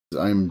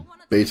I'm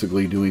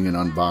basically doing an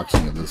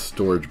unboxing of this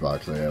storage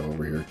box I have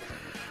over here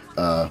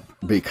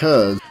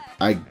because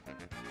I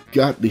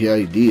got the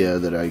idea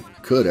that I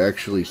could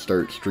actually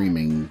start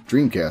streaming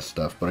Dreamcast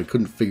stuff, but I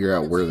couldn't figure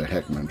out where the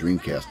heck my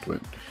Dreamcast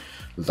went.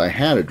 Because I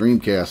had a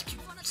Dreamcast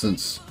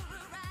since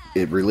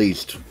it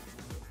released,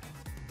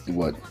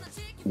 what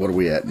are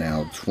we at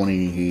now,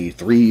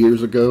 23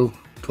 years ago?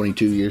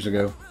 22 years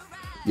ago?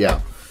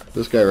 Yeah,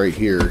 this guy right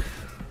here,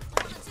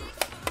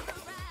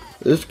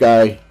 this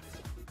guy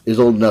is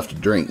old enough to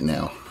drink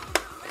now.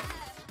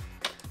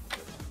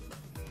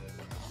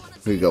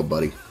 Here you go,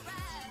 buddy.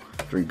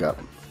 Drink up.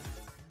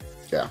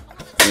 Yeah.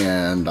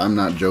 And I'm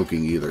not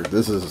joking either.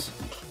 This is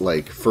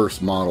like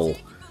first model.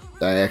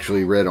 I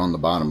actually read on the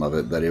bottom of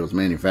it that it was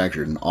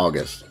manufactured in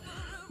August.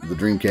 The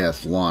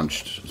Dreamcast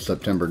launched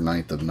September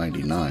 9th of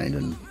 99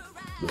 in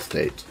the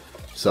States.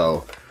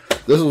 So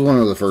this is one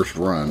of the first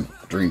run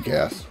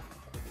Dreamcasts.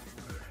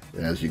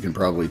 As you can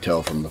probably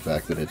tell from the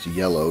fact that it's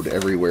yellowed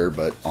everywhere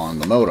but on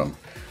the modem.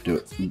 Do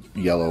it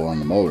yellow on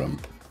the modem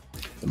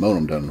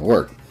doesn't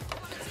work.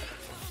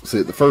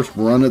 See, the first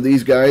run of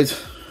these guys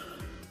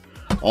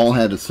all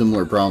had a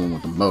similar problem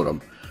with the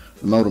modem.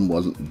 The modem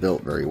wasn't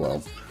built very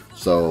well,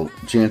 so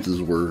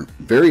chances were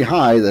very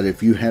high that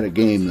if you had a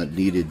game that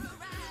needed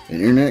an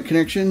internet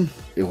connection,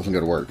 it wasn't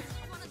going to work.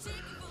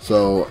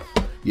 So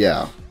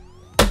yeah,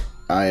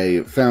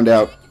 I found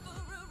out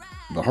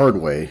the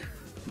hard way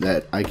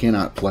that I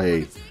cannot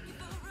play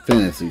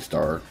Phantasy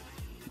Star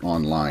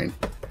online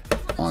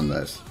on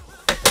this,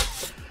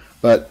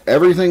 but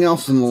everything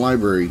else in the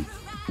library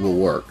will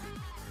work.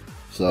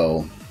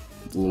 So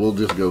we'll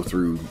just go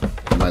through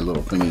my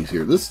little thingies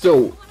here. This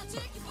still,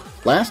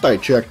 last I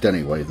checked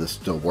anyway, this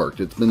still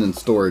worked. It's been in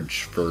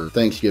storage for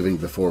Thanksgiving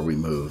before we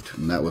moved,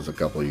 and that was a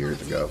couple of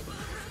years ago.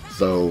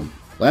 So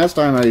last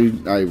time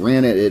I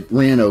ran it, it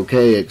ran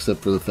okay, except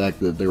for the fact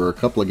that there were a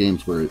couple of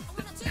games where it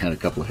had a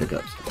couple of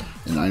hiccups,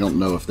 and I don't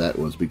know if that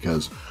was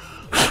because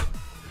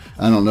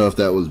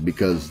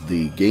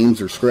the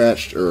games are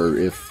scratched or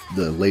if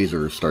the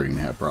laser is starting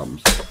to have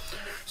problems.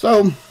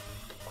 So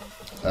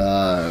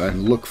I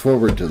look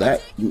forward to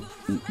that,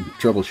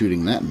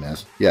 troubleshooting that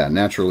mess. Yeah,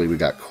 naturally we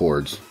got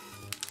cords.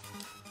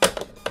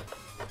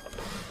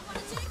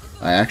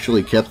 I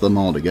actually kept them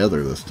all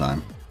together this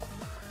time,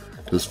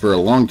 because for a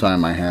long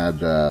time I had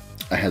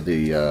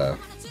the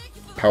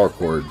power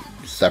cord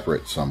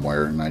separate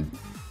somewhere, and I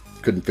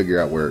couldn't figure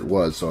out where it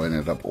was, so I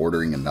ended up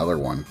ordering another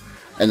one,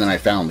 and then I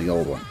found the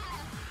old one.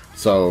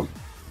 So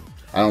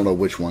I don't know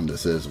which one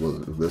this is.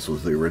 This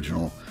was the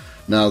original.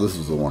 No, this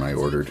is the one I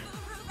ordered.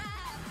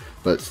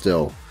 But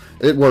still,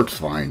 it works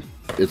fine.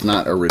 It's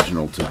not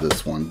original to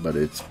this one, but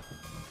it's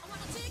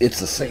the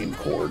same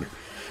cord.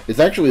 It's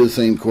actually the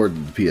same cord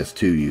that the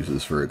PS2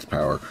 uses for its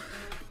power,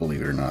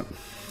 believe it or not.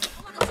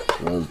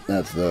 So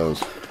that's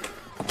those.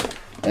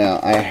 Now,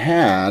 I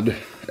had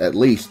at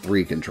least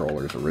 3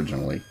 controllers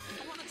originally.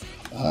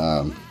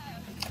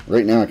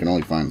 Right now I can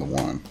only find the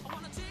one,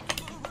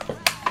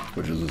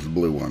 which is this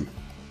blue one.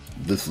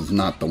 This is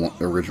not the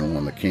original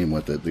one that came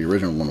with it. The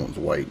original one was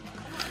white.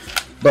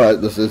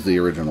 But this is the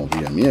original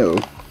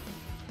VMU,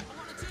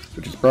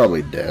 which is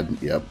probably dead.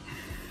 Yep.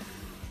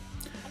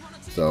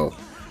 So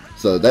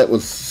that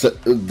was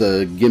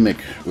the gimmick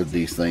with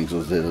these things,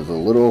 was it was a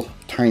little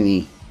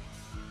tiny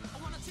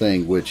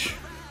thing, which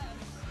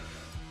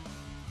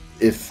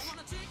if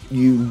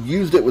you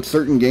used it with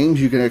certain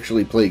games, you could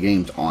actually play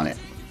games on it.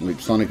 Like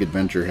Sonic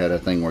Adventure had a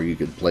thing where you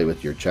could play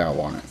with your Chow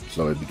on it,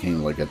 so it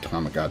became like a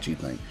Tamagotchi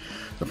thing.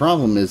 The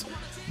problem is,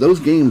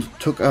 those games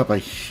took up a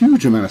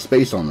huge amount of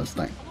space on this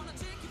thing.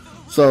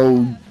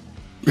 So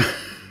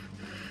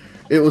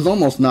it was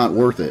almost not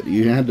worth it.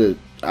 You had to.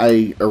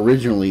 I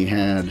originally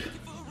had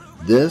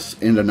this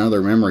and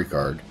another memory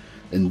card,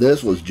 and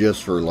this was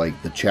just for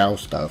like the Chow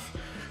stuff,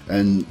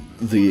 and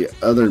the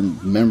other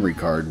memory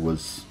card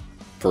was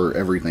for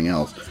everything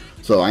else.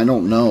 So I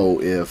don't know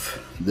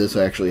if this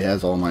actually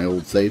has all my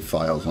old save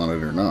files on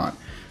it or not.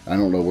 I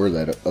don't know where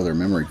that other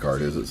memory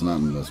card is. It's not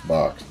in this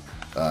box.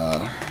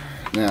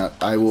 Now,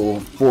 I will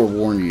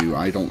forewarn you,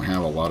 I don't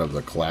have a lot of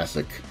the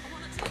classic,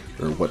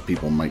 or what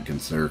people might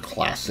consider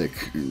classic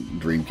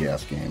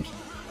Dreamcast games.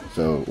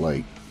 So,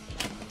 like,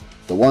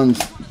 the ones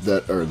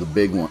that are the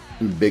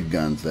big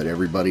guns that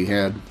everybody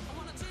had,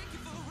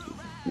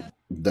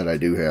 that I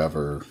do have,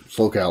 are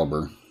Soul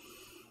Calibur.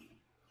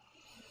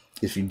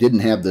 If you didn't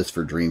have this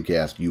for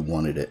Dreamcast, you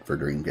wanted it for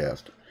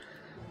Dreamcast,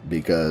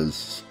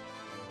 because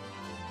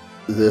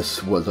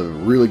this was a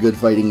really good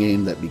fighting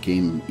game that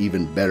became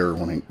even better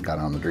when it got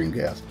on the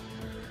Dreamcast.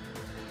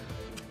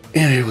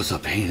 And it was a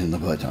pain in the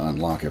butt to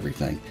unlock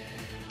everything.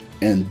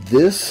 And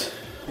this,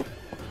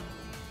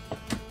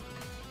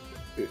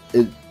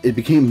 it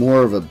became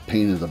more of a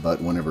pain in the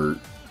butt whenever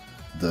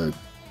the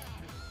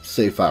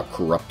save file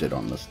corrupted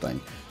on this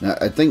thing. Now,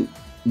 I think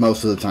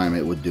most of the time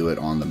it would do it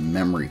on the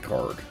memory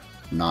card,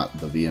 not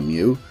the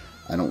VMU.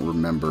 I don't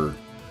remember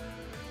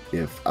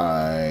if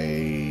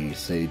I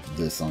saved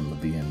this on the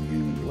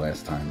VMU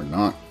last time or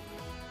not,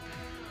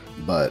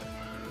 but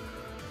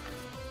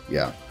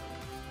yeah.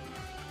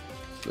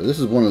 This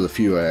is one of the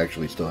few I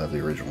actually still have the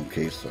original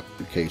case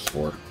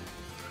for.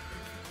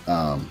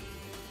 But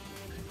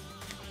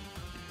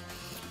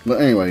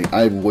anyway,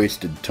 I've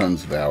wasted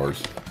tons of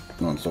hours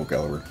on Soul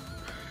Calibur.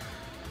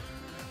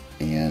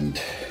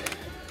 And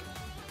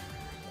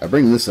I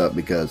bring this up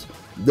because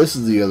this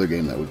is the other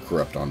game that would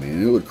corrupt on me.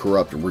 And it would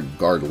corrupt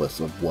regardless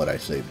of what I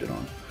saved it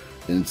on.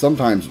 And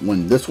sometimes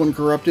when this one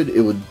corrupted,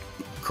 it would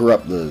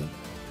corrupt the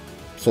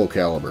Soul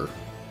Calibur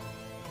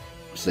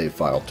save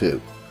file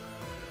too.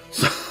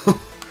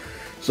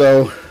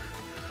 So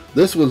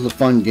this was a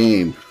fun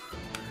game,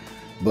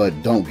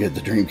 but don't get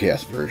the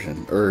Dreamcast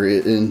version, or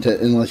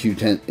unless you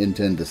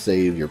intend to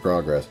save your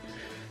progress.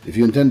 If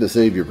you intend to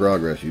save your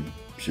progress, you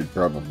should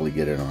probably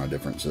get it on a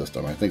different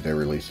system. I think they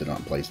released it on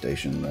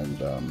PlayStation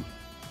and a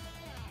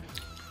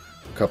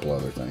couple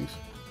other things,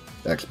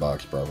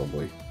 Xbox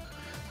probably.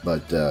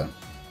 But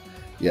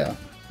yeah,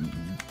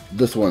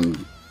 this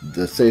one,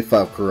 the save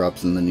file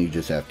corrupts, and then you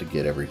just have to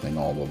get everything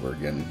all over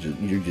again.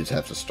 You just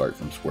have to start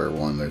from square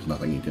one. There's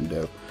nothing you can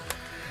do.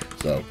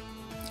 So,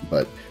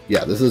 but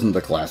yeah, this isn't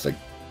the classic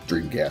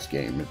Dreamcast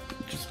game. It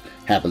just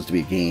happens to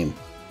be a game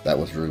that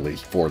was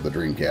released for the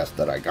Dreamcast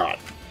that I got.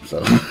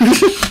 So,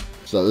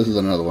 so this is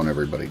another one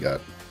everybody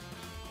got.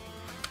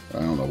 I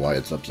don't know why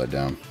it's upside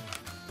down.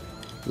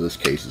 This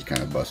case is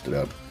kind of busted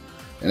up.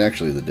 And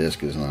actually the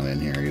disc is not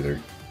in here either.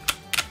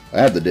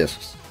 I have the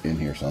discs in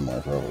here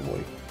somewhere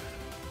probably.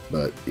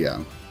 But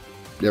yeah,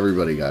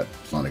 everybody got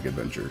Sonic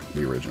Adventure,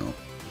 the original.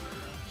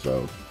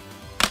 So,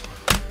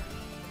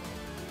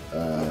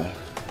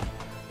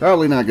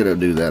 probably not going to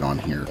do that on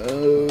here.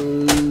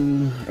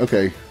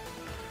 Okay,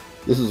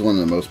 this is one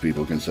that most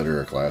people consider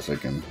a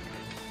classic, and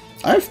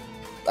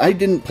I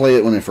didn't play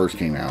it when it first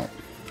came out.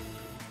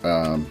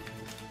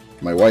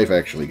 My wife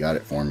actually got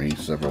it for me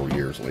several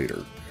years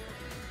later.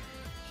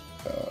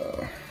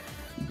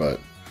 But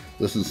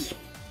this is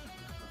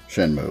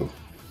Shenmue.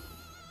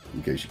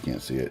 In case you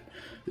can't see it,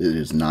 it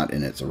is not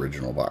in its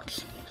original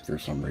box for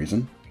some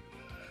reason.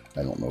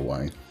 I don't know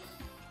why,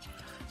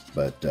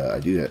 but I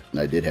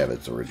did have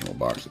its original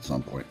box at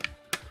some point.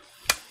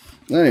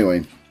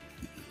 Anyway,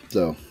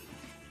 so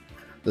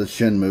the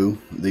Shenmue,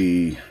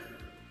 the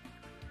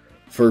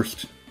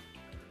first,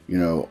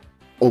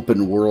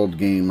 open world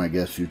game, I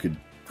guess you could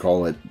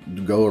call it.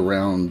 Go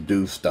around,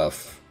 do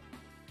stuff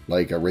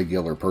like a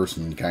regular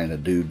person kind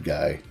of dude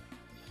guy.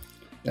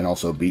 And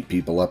also beat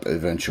people up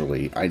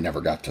eventually. I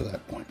never got to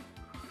that point.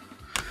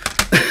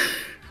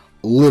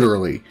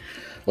 Literally.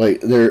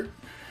 Like,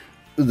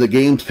 the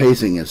game's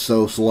pacing is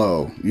so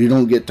slow. You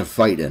don't get to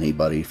fight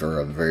anybody for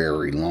a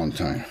very long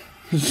time.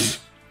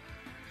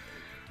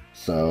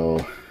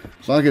 So,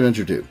 Sonic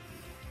Adventure 2.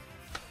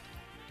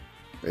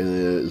 It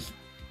is...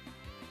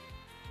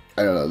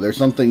 I don't know. There's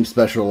something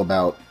special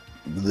about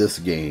this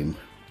game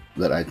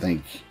that I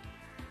think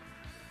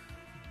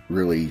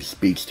really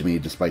speaks to me,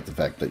 despite the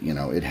fact that,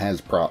 it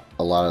has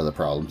a lot of the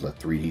problems that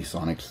 3D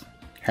Sonics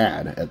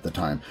had at the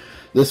time.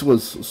 This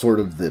was sort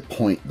of the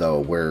point, though,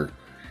 where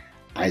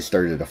I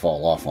started to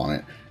fall off on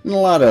it, and a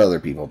lot of other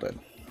people did.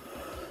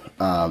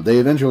 They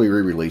eventually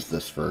re-released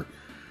this for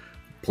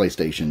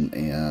PlayStation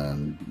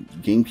and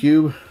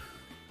GameCube,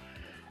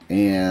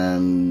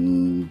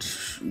 and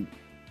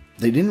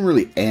they didn't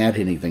really add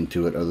anything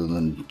to it other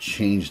than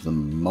change the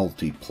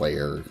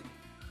multiplayer,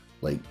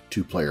 like,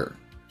 two-player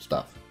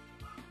stuff.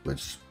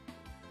 Which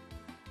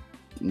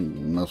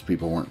most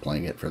people weren't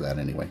playing it for that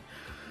anyway.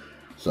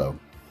 So,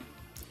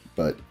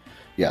 but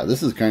yeah,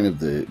 this is kind of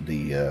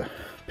the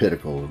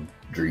pinnacle of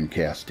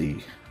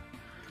Dreamcast-y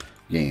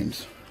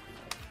games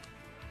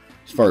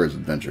as far as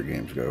adventure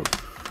games go.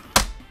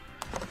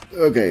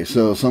 Okay,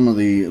 so some of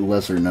the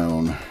lesser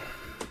known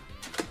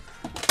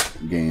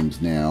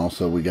games now.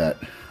 So we got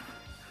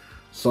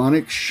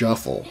Sonic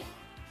Shuffle.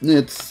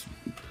 It's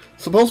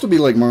supposed to be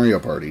like Mario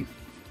Party.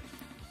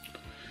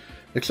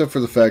 Except for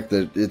the fact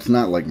that it's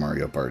not like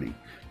Mario Party.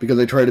 Because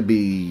they try to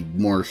be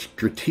more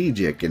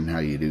strategic in how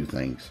you do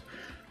things.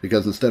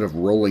 Because instead of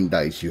rolling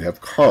dice, you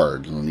have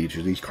cards. And each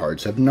of these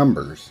cards have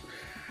numbers.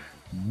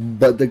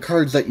 But the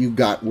cards that you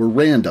got were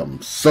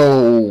random.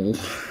 So,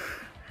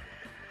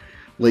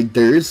 like,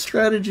 there is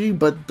strategy,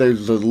 but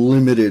there's a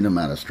limited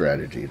amount of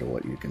strategy to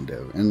what you can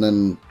do. And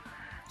then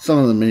some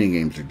of the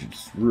minigames are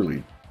just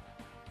really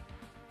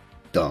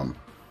dumb.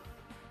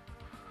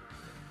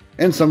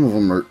 And some of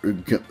them are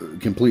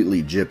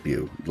completely jip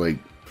you. Like,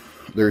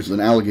 there's an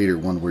alligator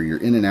one where you're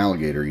in an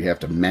alligator, you have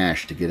to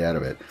mash to get out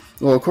of it.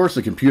 Well, of course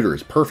the computer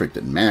is perfect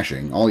at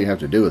mashing. All you have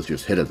to do is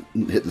just hit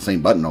the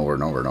same button over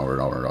and over and over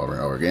and over and over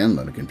and over again.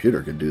 Then the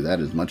computer can do that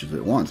as much as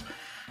it wants.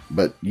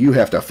 But you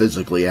have to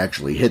physically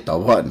actually hit the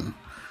button.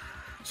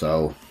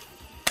 So,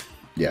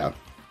 yeah.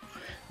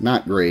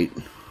 Not great.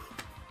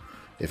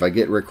 If I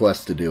get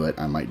requests to do it,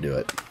 I might do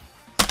it.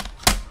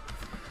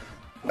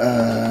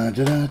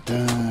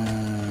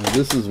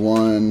 This is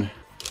one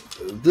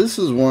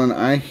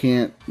I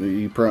can't,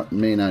 you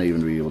may not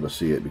even be able to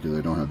see it because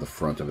I don't have the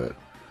front of it.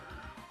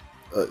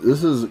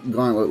 This is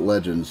Gauntlet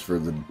Legends for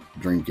the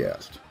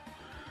Dreamcast.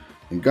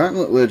 And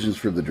Gauntlet Legends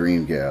for the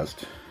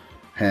Dreamcast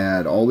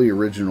had all the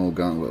original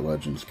Gauntlet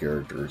Legends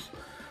characters,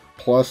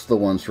 plus the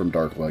ones from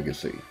Dark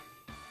Legacy.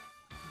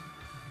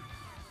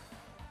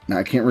 Now,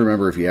 I can't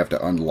remember if you have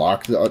to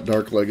unlock the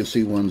Dark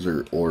Legacy ones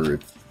or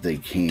if they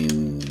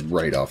came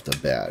right off the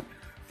bat.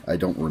 I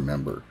don't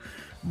remember.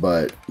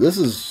 But this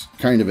is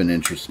kind of an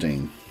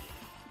interesting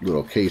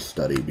little case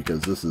study,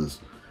 because this is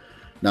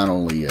not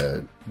only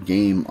a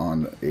game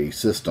on a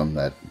system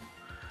that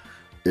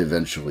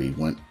eventually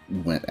went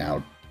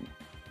out,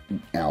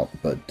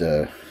 but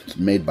it's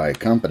made by a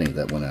company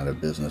that went out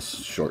of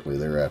business shortly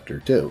thereafter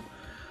too.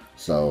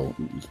 So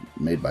it's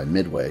made by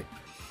Midway.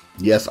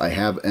 Yes, I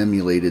have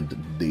emulated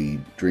the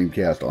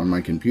Dreamcast on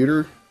my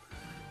computer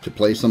to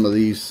play some of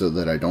these so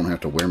that I don't have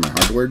to wear my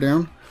hardware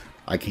down.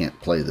 I can't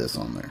play this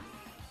on there.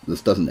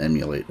 This doesn't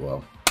emulate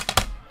well,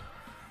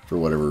 for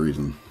whatever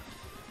reason.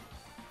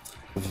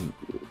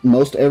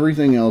 Most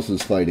everything else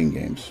is fighting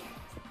games.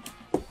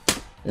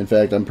 In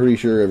fact, I'm pretty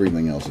sure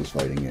everything else is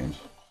fighting games.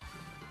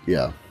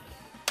 Yeah.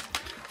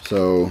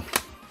 So,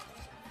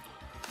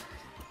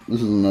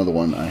 this is another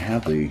one. I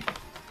have the...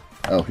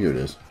 Oh, here it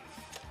is.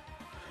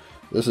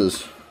 This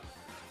is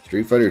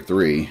Street Fighter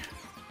 3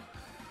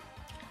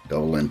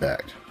 Double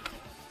Impact.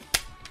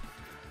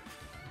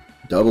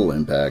 Double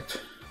Impact.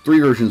 3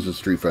 versions of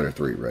Street Fighter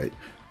 3, right?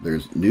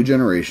 There's New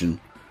Generation,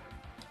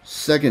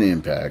 Second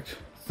Impact,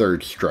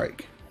 Third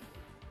Strike.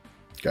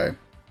 Okay?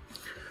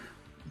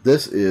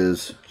 This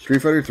is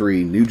Street Fighter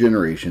 3 New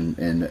Generation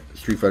and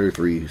Street Fighter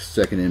 3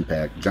 Second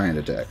Impact Giant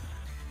Attack.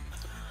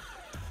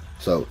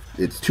 So,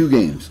 it's 2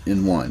 games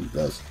in one.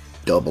 That's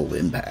Double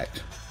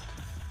Impact.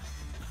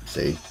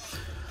 See?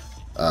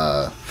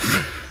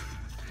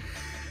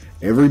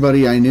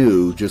 Everybody I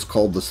knew just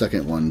called the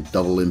second one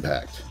Double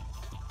Impact,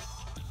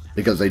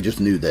 because they just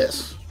knew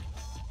this.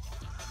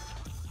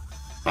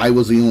 I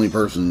was the only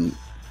person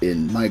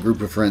in my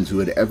group of friends who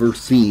had ever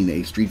seen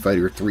a Street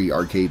Fighter 3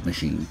 arcade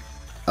machine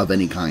of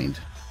any kind.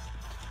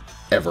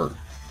 Ever.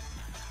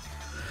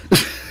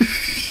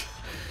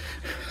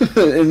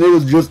 And it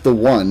was just the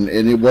one,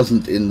 and it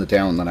wasn't in the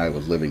town that I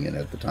was living in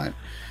at the time.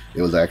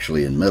 It was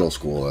actually in middle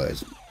school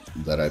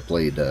that I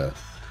played the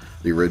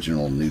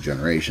original New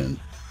Generation.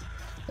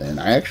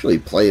 And I actually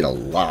played a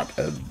lot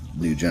of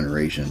New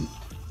Generation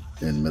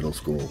in middle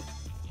school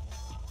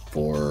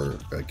for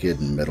a kid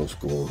in middle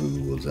school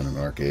who was in an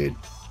arcade.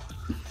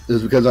 It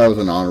was because I was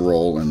an honor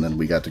roll, and then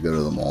we got to go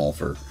to the mall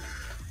for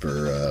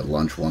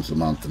lunch once a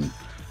month, and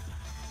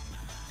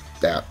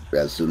that,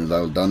 as soon as I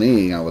was done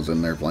eating, I was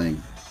in there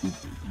playing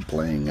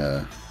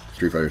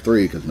Street Fighter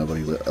 3, because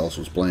nobody else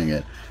was playing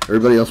it.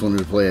 Everybody else wanted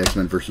to play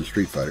X-Men vs.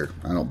 Street Fighter.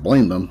 I don't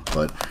blame them,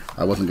 but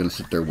I wasn't going to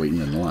sit there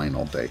waiting in line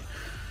all day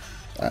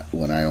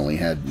when I only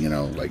had,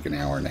 like an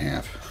hour and a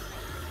half.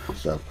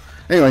 So,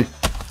 anyway,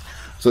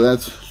 so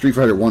that's Street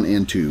Fighter 1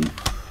 and 2,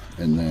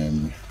 and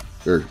then,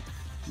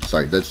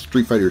 that's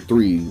Street Fighter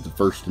 3, the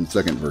first and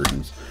second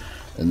versions.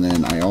 And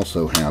then I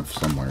also have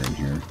somewhere in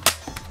here,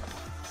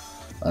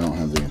 I don't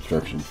have the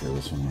instructions for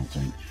this one, I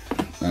think.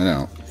 I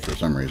know, for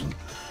some reason.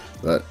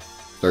 But,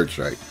 Third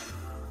Strike.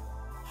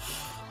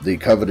 The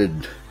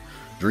coveted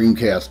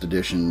Dreamcast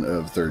edition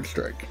of Third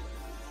Strike.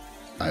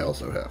 I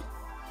also have.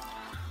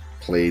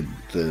 Played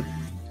a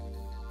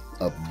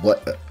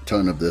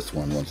ton of this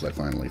one once I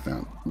finally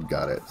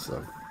got it,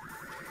 so.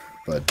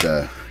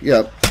 But,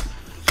 yep.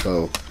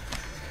 So,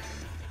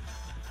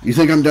 you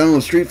think I'm done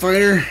with Street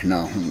Fighter?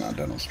 No, I'm not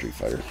done with Street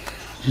Fighter.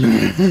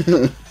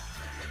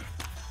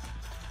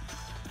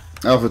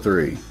 Alpha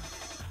 3.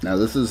 Now,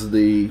 this is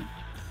the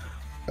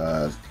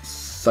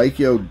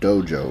Psycho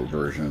Dojo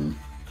version,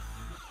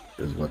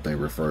 is what they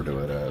refer to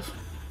it as.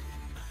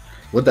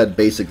 What that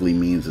basically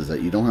means is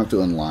that you don't have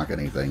to unlock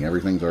anything.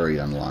 Everything's already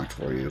unlocked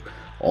for you.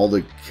 All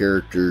the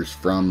characters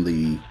from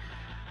the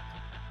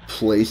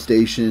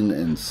PlayStation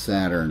and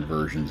Saturn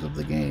versions of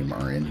the game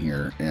are in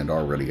here and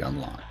already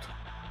unlocked.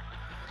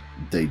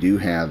 They do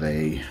have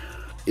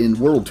in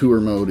World Tour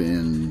mode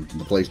in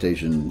the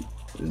PlayStation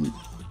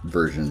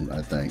version,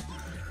 I think,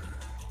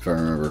 if I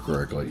remember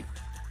correctly.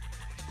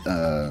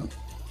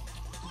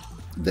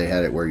 They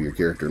had it where your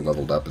character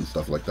leveled up and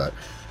stuff like that.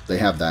 They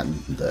have that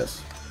in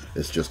this.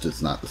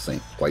 It's not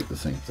quite the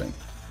same thing.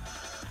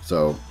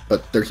 So,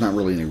 but there's not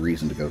really any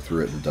reason to go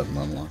through it that doesn't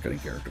unlock any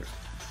characters.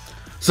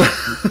 So,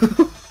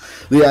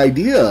 the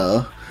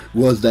idea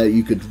was that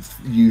you could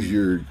use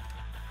your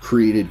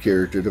created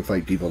character to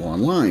fight people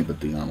online, but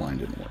the online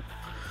didn't work.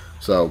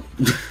 So,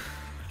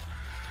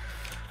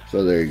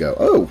 so there you go.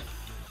 Oh,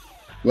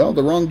 well,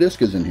 the wrong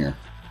disc is in here.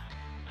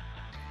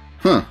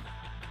 Huh.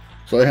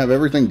 So I have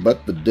everything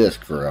but the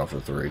disc for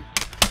Alpha 3.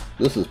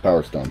 This is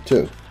Power Stone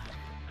 2.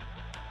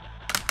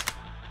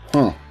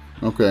 Huh.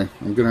 Okay,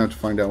 I'm going to have to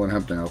find out what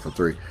happened to Alpha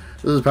 3.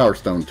 This is Power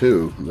Stone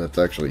 2 that's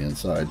actually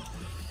inside.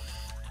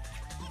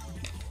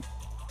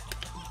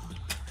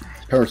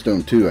 Power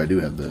Stone 2 I do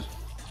have this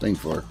thing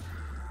for.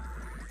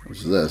 Which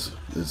is this.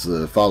 It's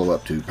the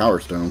follow-up to Power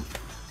Stone,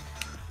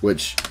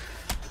 which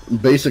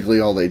basically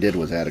all they did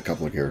was add a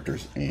couple of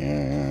characters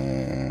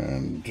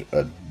and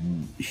a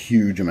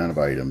huge amount of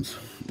items.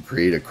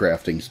 Create a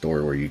crafting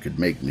store where you could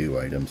make new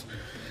items.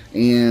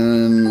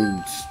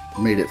 and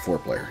made it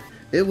 4-player.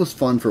 It was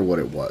fun for what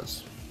it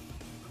was,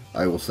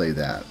 I will say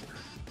that,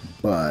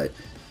 but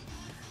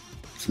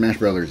Smash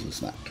Brothers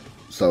is not.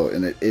 So,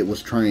 and it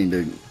was trying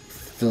to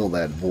fill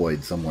that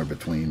void somewhere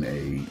between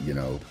a, you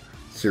know,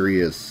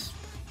 serious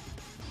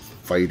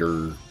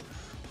fighter,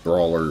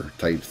 brawler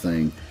type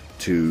thing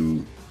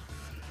to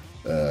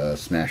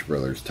Smash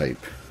Brothers type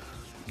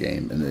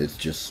game, and it's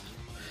just,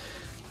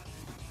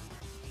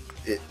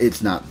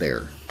 it's not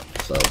there.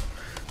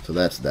 So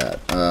that's that.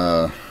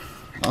 I'll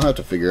have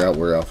to figure out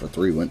where Alpha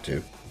 3 went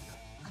to,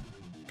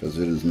 because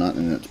it is not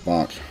in its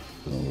box.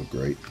 Doesn't look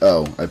great.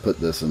 Oh, I put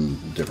this in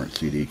a different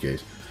CD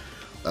case.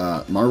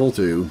 Marvel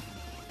 2,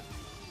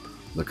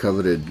 the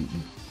coveted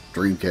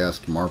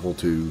Dreamcast Marvel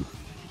 2,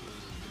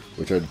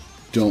 which I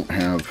don't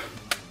have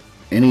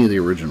any of the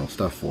original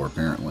stuff for,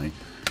 apparently,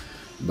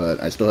 but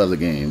I still have the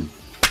game,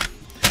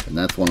 and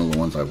that's one of the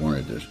ones I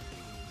wanted to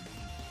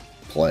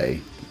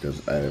play,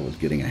 because I was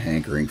getting a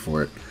hankering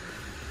for it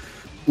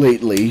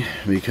lately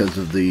because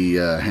of the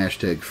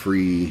hashtag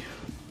free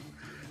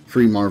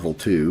Marvel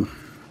 2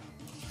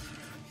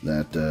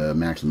 that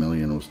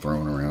Maximilian was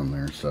throwing around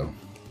there. So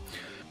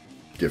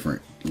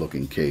different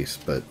looking case,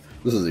 but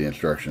this is the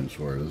instructions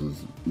for it. This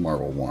is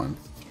Marvel 1,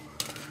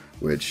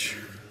 which,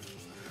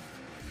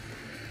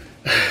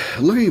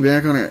 looking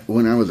back on it,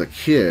 when I was a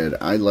kid,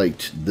 I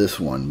liked this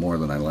one more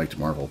than I liked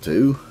Marvel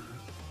 2,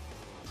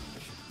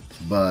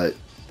 but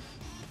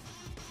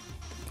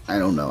I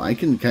don't know. I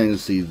can kind of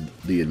see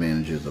the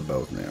advantages of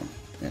both now,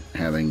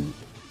 having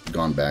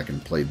gone back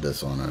and played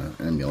this on an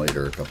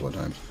emulator a couple of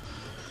times.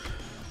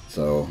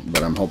 So,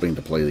 but I'm hoping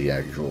to play the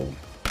actual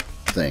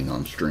thing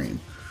on stream.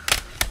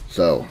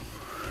 So,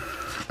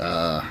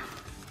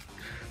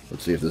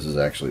 let's see if this is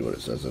actually what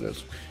it says it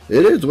is.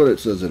 It is what it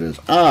says it is.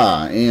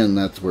 Ah, and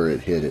that's where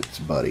it hit its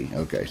buddy.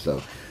 Okay,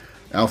 so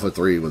Alpha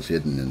 3 was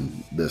hidden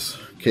in this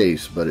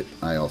case, but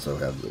I also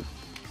have the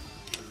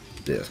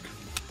disc.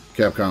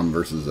 Capcom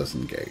versus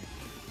SNK.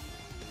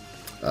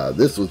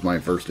 This was my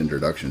first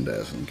introduction to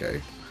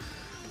SNK,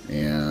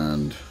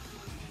 and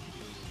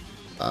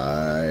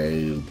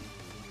I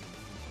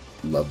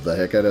loved the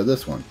heck out of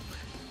this one.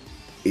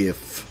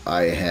 If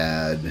I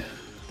had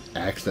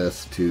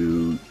access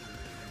to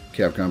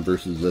Capcom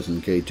versus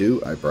SNK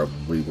 2, I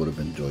probably would have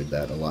enjoyed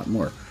that a lot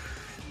more.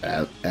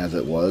 As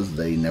it was,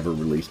 they never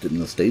released it in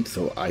the States,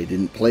 so I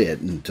didn't play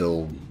it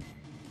until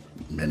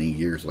many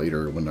years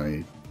later when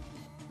I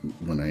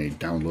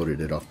downloaded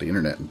it off the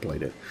internet and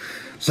played it.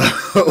 So,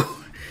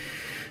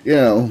 you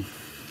know,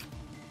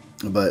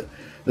 but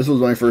this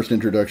was my first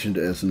introduction to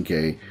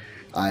SNK.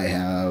 I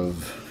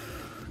have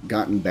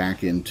gotten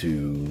back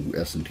into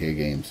SNK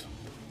games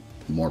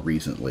more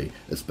recently,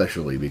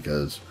 especially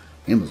because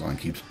Amazon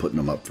keeps putting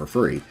them up for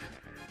free.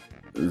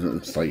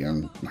 It's like,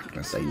 I'm not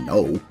going to say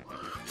no.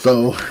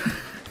 So,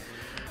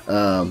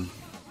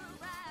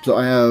 so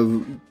I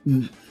have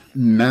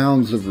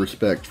mounds of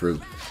respect for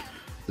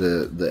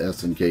the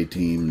SNK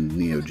team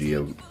Neo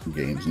Geo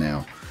games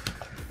now.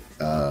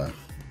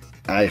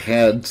 I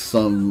had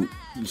some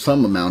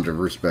amount of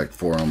respect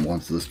for them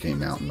once this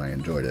came out, and I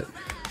enjoyed it.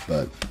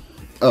 But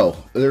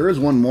oh, there is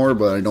one more,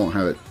 but I don't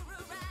have it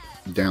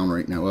down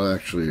right now. Well,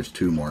 actually, there's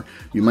two more.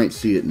 You might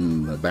see it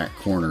in the back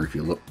corner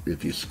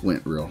if you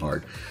squint real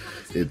hard.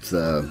 It's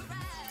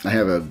I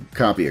have a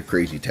copy of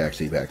Crazy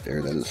Taxi back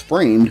there that is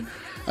framed.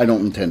 I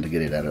don't intend to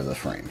get it out of the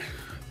frame,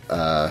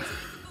 but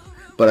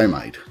I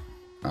might.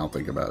 I'll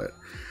think about it.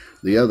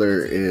 The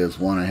other is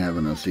one I have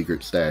in a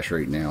secret stash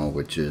right now,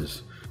 which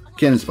is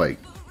Cannon Spike,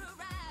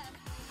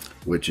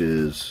 which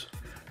is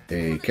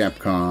a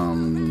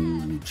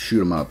Capcom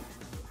shoot 'em up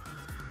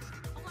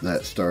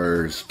that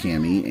stars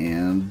Cammy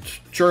and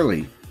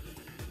Charlie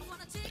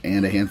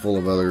and a handful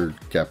of other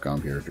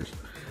Capcom characters.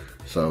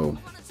 So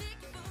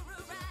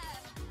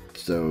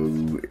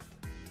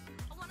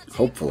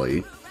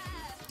hopefully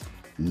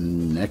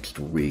next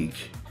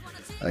week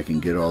I can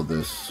get all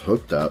this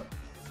hooked up,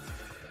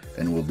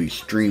 and we'll be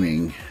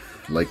streaming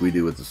like we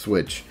do with the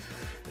Switch,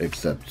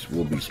 except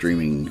we'll be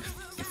streaming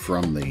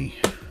from the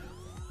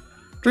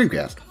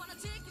Dreamcast.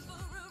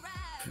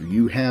 If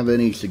you have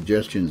any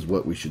suggestions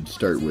what we should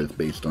start with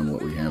based on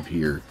what we have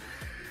here,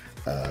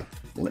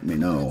 let me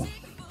know.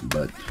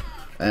 But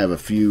I have a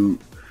few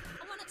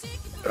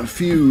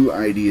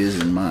ideas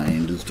in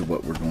mind as to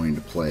what we're going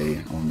to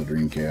play on the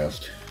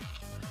Dreamcast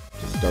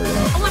to start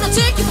out. I wanna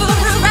take you for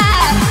a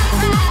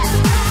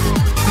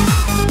ride.